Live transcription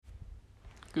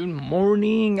Good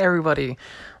morning, everybody.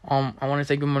 I want to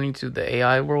say good morning to the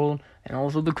AI world and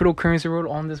also the cryptocurrency world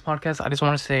on this podcast. I just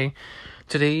want to say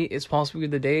today is possibly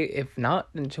the day. If not,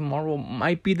 then tomorrow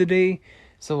might be the day.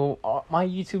 So my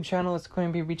YouTube channel is going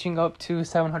to be reaching up to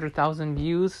 700,000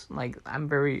 views. Like, I'm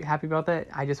very happy about that.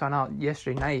 I just found out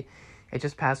yesterday night it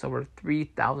just passed over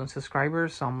 3,000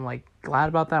 subscribers. So I'm like glad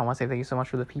about that. I want to say thank you so much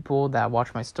for the people that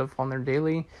watch my stuff on their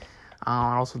daily.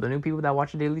 And also the new people that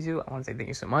watch the daily too. I want to say thank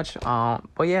you so much.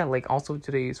 But yeah, like also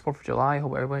today is 4th of July. I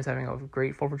hope everybody's having a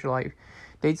great 4th of July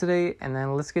day today. And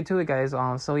then let's get to it, guys.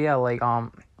 So yeah, like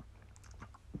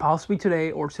possibly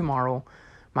today or tomorrow,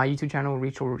 my YouTube channel will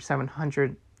reach over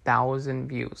 700,000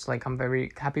 views. Like, I'm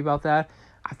very happy about that.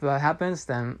 After that happens,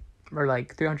 then we're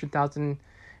like 300,000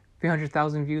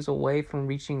 views away from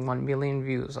reaching 1 million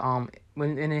views.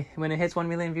 When it hits 1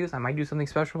 million views, I might do something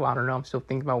special. I don't know. I'm still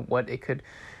thinking about what it could,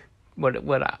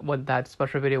 what that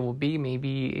special video will be.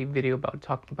 Maybe a video about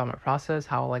talking about my process,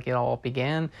 how like it all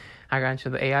began. I got into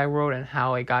the AI world and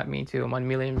how it got me to 1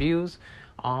 million views.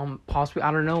 Possibly,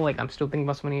 I don't know. Like, I'm still thinking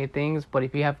about so many things. But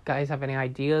if you guys have any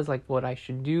ideas like what I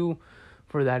should do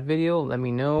for that video, let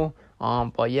me know.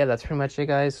 But yeah, that's pretty much it,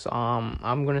 guys.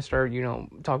 I'm gonna start,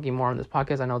 talking more on this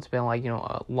podcast. I know it's been like,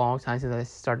 a long time since I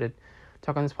started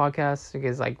talking on this podcast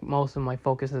because like most of my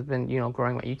focus has been,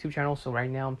 growing my YouTube channel. So right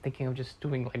now I'm thinking of just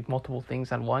doing like multiple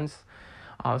things at once.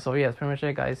 So yeah, that's pretty much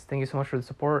it, guys. Thank you so much for the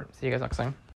support. See you guys next time.